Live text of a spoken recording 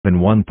Then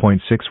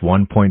 1.6,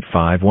 1.5,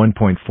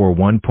 1.4,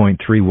 1.3,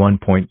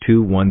 1.2,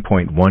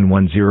 1.11,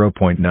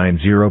 0.9,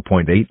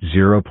 0.8,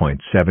 0.7,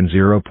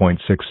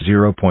 0.6,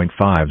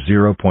 0.5,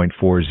 0.4,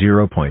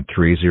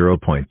 0.3,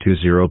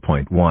 0.2,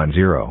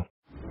 0.10.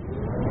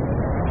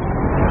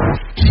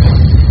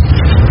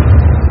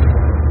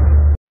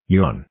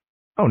 Yawn.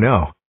 Oh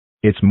no.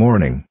 It's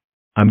morning.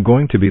 I'm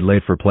going to be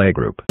late for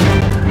playgroup.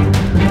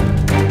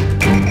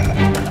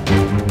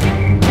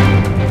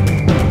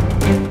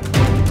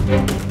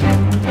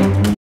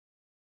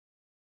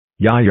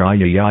 Yeah.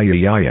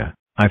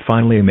 I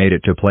finally made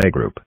it to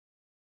playgroup.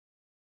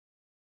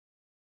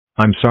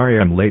 I'm sorry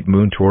I'm late,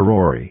 Moon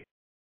Torori.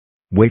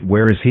 Wait,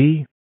 where is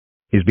he?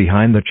 Is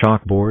behind the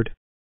chalkboard?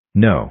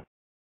 No.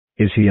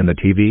 Is he in the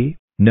TV?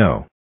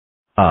 No.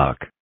 Ugh.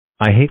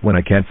 I hate when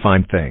I can't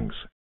find things.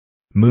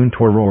 Moon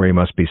Torori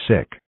must be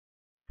sick.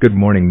 Good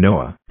morning,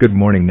 Noah. Good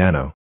morning,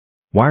 Nano.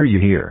 Why are you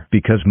here?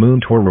 Because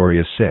Moon Torori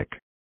is sick.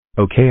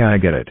 Okay, I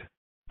get it.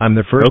 I'm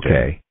the first.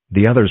 Okay,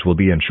 the others will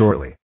be in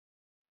shortly.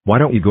 Why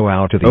don't you go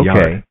out to the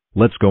yard?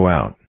 Let's go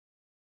out.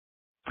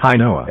 Hi,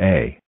 Noah.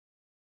 Hey.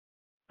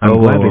 I'm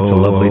glad it's a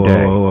lovely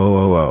day.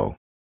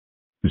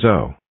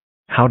 Zoe.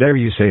 How dare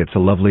you say it's a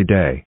lovely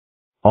day?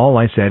 All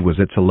I said was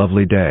it's a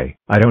lovely day.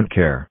 I don't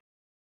care.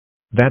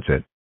 That's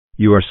it.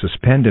 You are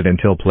suspended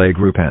until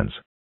playgroup ends.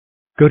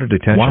 Go to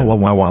detention.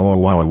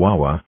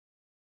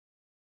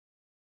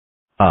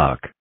 Ugh.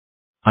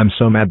 I'm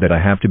so mad that I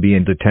have to be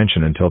in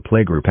detention until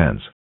playgroup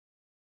ends.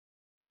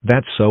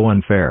 That's so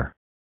unfair.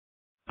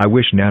 I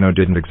wish Nano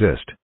didn't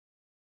exist.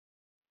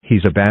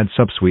 He's a bad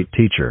subsweet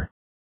teacher.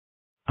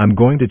 I'm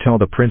going to tell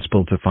the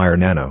principal to fire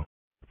Nano.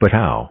 But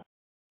how?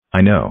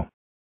 I know.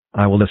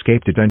 I will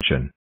escape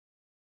detention.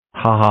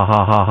 Ha ha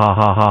ha ha ha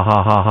ha ha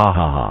ha ha ha ha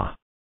ha.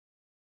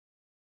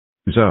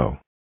 Zoe.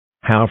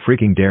 How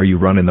freaking dare you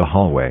run in the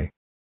hallway?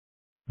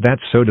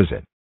 That's so does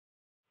it.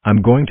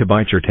 I'm going to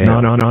bite your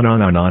tail. No.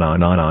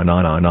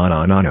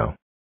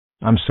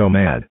 I'm so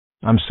mad.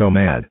 I'm so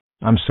mad.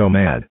 I'm so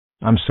mad.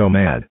 I'm so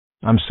mad.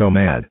 I'm so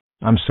mad.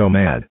 I'm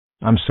so mad.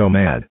 I'm so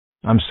mad.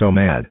 I'm so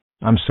mad.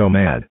 I'm so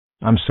mad.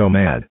 I'm so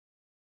mad.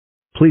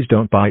 Please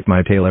don't bite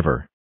my tail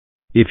ever.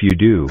 If you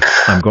do,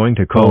 I'm going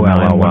to call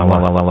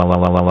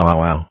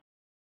 911.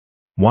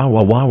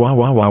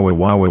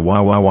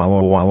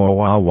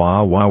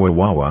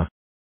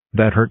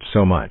 That hurts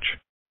so much.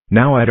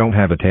 Now I don't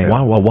have a tail.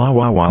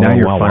 Now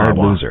you're fired,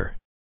 loser.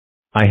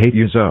 I hate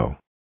you, Zoe.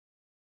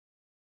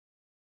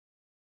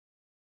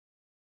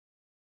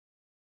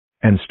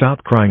 And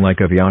stop crying like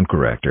a Vion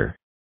corrector.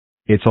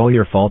 It's all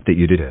your fault that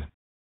you did it.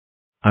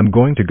 I'm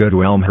going to go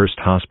to Elmhurst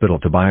Hospital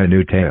to buy a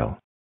new tail.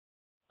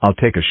 I'll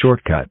take a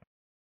shortcut.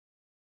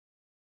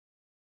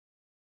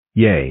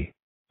 Yay.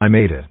 I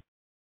made it.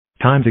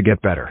 Time to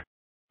get better.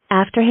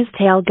 After his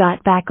tail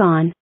got back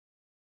on.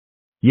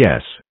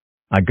 Yes.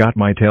 I got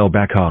my tail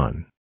back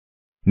on.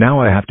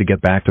 Now I have to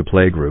get back to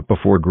playgroup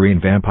before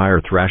Green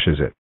Vampire thrashes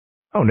it.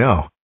 Oh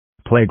no.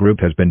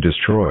 Playgroup has been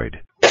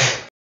destroyed.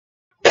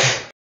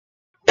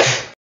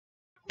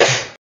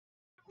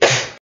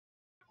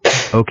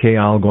 Okay,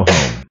 I'll go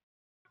home.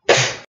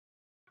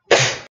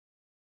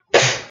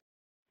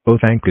 Oh,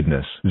 thank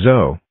goodness.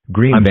 Zoe,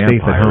 Green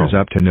Vampire is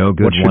up to no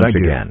good once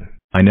again.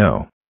 I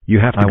know. You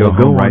have to go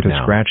home right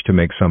now. Scratch to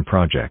make some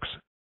projects.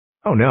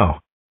 Oh no.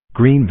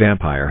 Green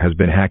Vampire has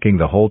been hacking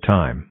the whole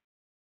time.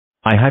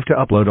 I have to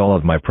upload all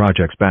of my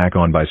projects back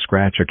on by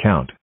Scratch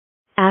account.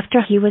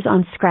 After he was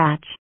on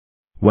Scratch.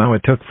 Wow,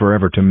 it took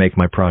forever to make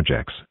my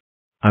projects.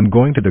 I'm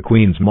going to the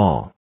Queen's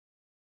Mall.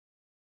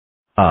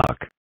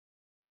 Ugh.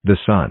 The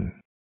sun.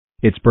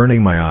 It's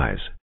burning my eyes.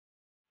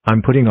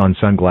 I'm putting on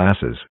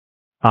sunglasses.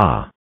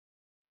 Ah.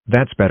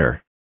 That's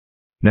better.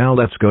 Now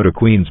let's go to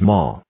Queen's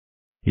Mall.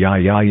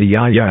 Way.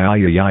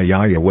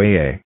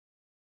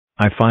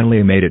 I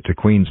finally made it to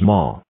Queen's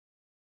Mall.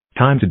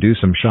 Time to do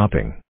some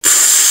shopping.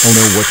 Oh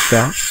no, what's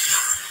that?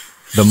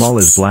 The mall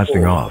is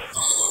blasting off.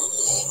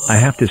 I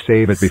have to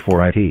save it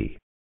before I pee.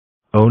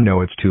 Oh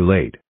no, it's too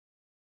late.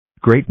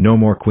 Great, no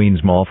more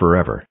Queen's Mall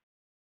forever.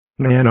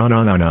 No.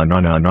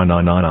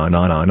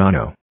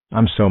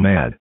 I'm so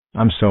mad.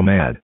 I'm so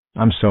mad.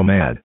 I'm so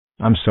mad.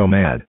 I'm so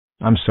mad.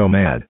 I'm so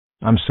mad.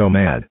 I'm so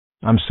mad.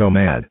 I'm so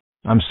mad.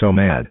 I'm so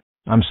mad.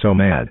 I'm so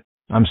mad.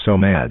 I'm so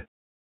mad.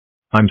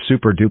 I'm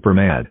super duper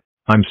mad.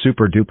 I'm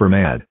super duper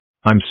mad.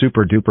 I'm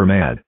super duper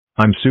mad.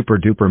 I'm super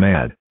duper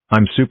mad.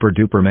 I'm super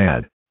duper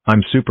mad.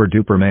 I'm super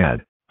duper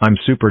mad. I'm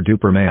super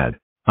duper mad.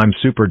 I'm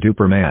super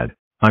duper mad.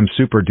 I'm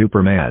super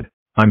duper mad.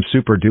 I'm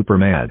super duper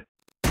mad.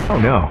 Oh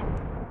no.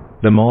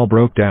 The mall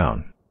broke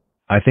down.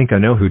 I think I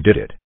know who did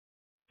it.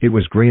 It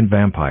was Green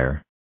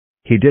Vampire.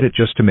 He did it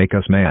just to make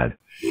us mad.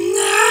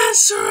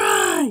 That's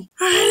right.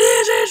 I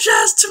did it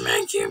just to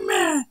make you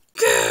mad.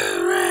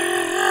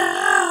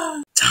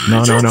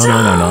 No.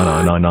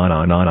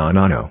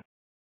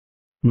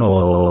 No.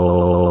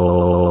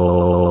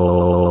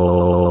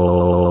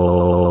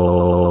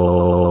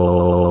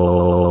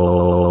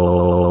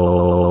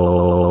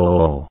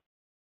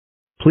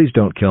 Please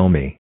don't kill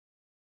me.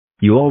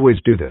 You always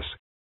do this.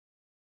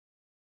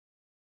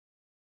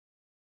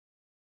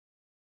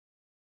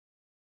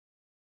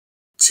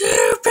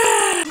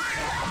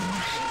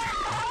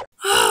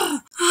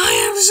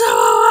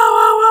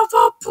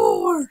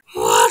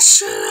 What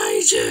should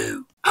I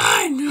do?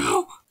 I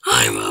know.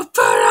 I will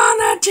put on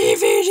a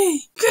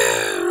DVD.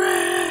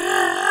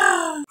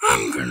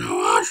 I'm gonna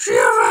watch the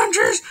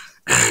Avengers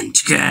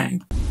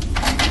Endgame.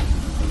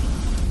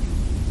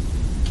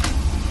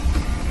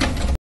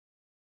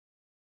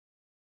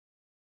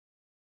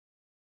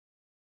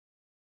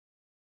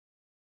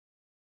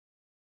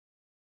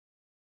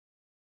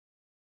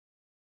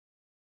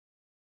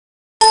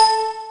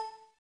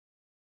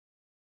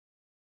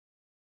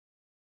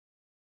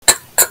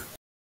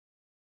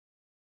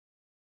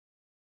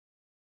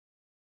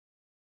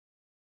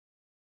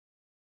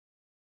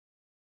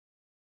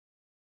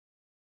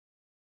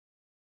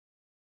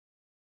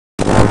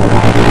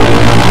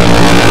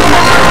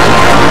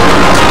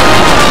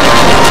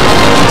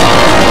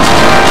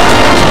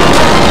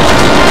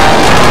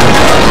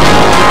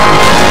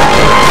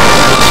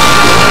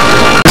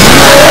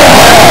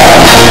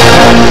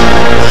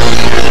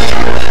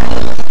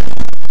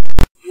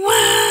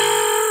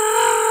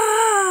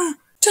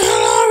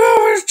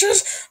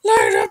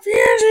 Light up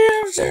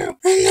NDF2,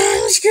 and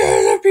I'm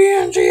scared of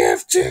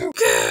NDF2.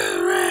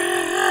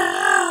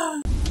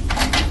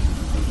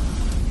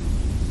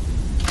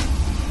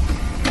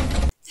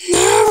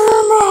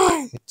 Never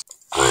mind.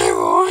 I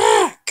will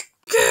hack.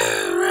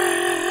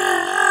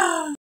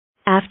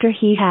 After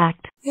he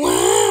hacked. Wow,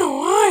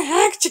 I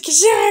hacked a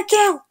casino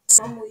account.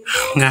 I'm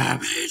gonna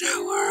be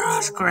the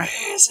world's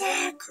greatest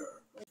hacker.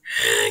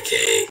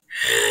 Hacky,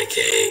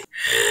 hacky,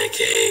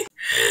 hacky,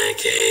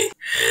 hacky,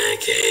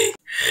 hacky,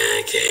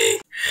 hacky,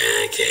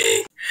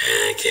 hacky,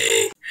 hacky,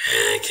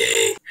 hacky,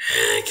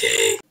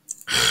 hacky.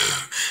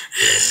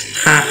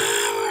 It's not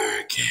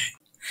working.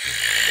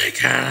 I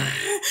gotta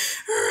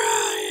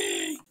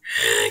right.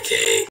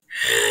 Hacky,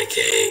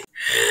 hacky,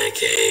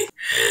 hacky,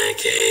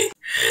 hacky,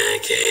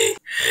 hacky,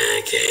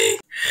 hacky,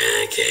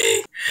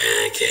 hacky,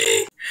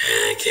 hacky,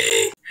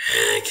 hacky,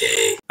 hacky.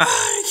 I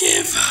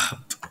give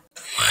up.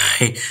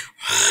 Wait,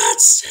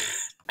 what's that?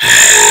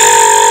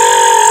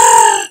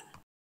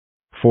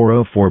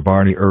 404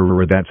 Barney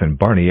error. That's an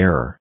Barney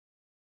error.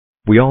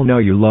 We all know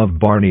you love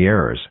Barney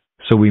errors,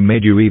 so we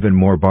made you even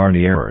more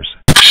Barney errors.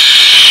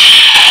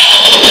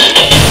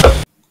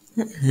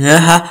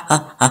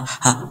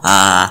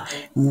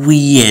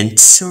 We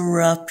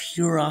interrupt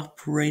your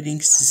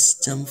operating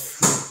system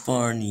for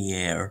Barney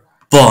error.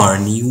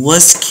 Barney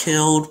was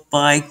killed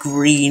by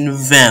Green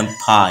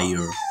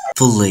Vampire.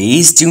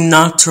 Please do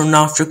not turn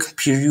off your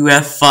computer. You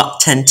have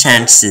fought 10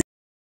 chances.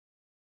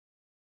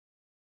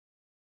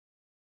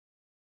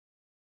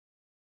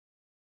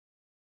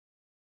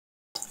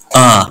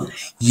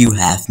 You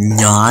have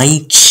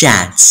 9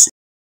 chances.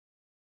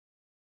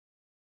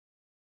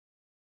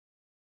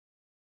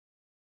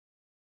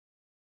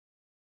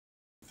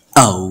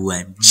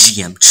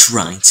 OMG, I'm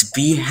trying to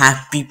be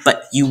happy,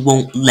 but you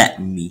won't let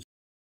me.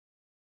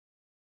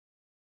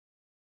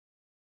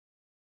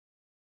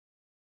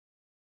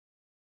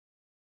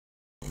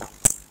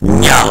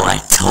 No, I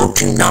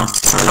told you not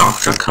to turn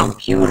off your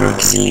computer a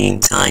zillion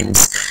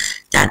times.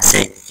 That's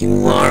it,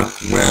 you are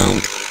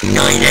around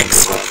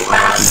 9x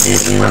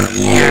zillion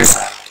years.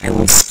 I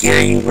will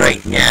scare you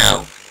right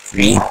now.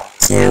 3,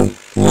 2,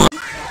 1.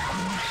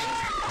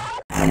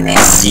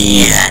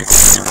 The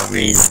answer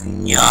is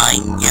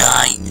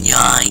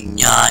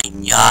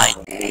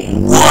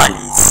 99999. What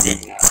is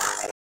it?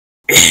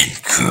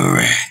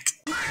 Incorrect.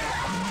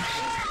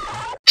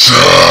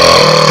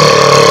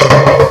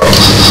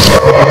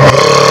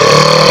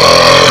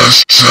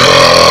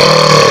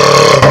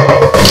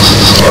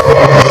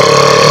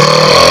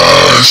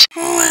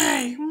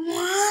 Wait,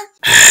 what?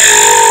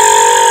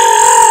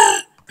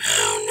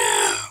 Oh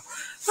no,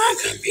 my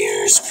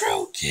computer's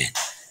broken.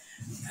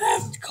 I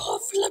have to call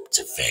Philip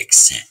to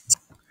fix it.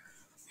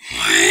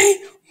 Wait,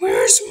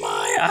 where's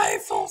my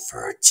iPhone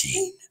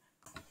 13?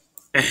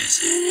 Is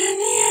it in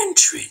the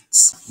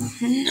entrance?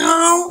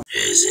 No.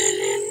 Is it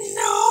in?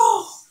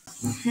 No.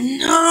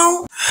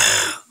 No.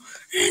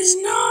 It's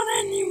not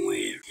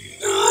anywhere.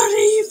 Not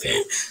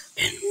even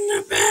in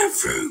the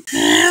bathroom.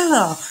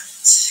 Hello,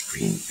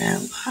 Green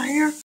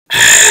Vampire.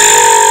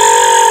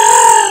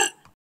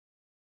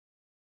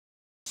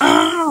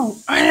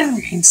 Oh, I didn't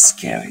mean to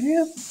scare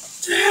you.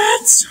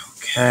 That's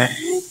okay.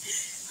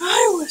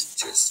 I was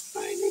just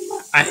finding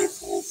my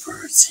iPhone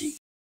 13.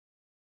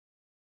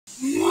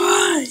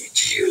 Why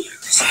did you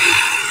lose it?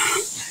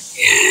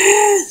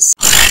 Yes.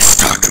 Let's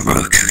start the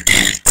Roku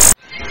dance.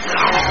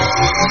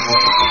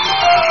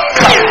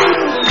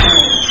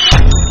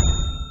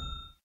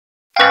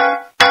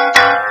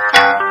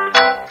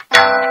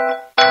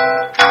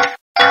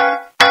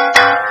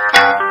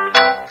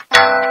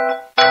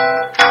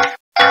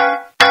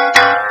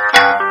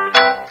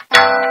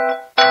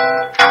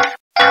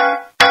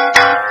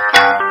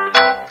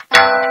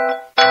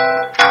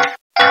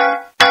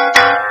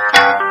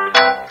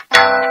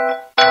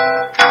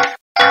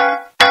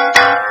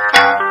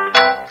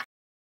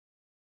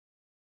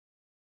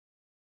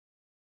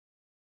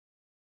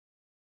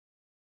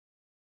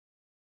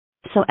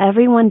 So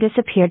everyone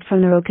disappeared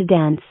from the Roku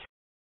dance.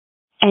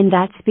 And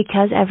that's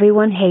because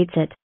everyone hates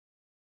it.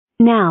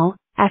 Now,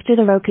 After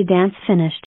the Roku dance finished,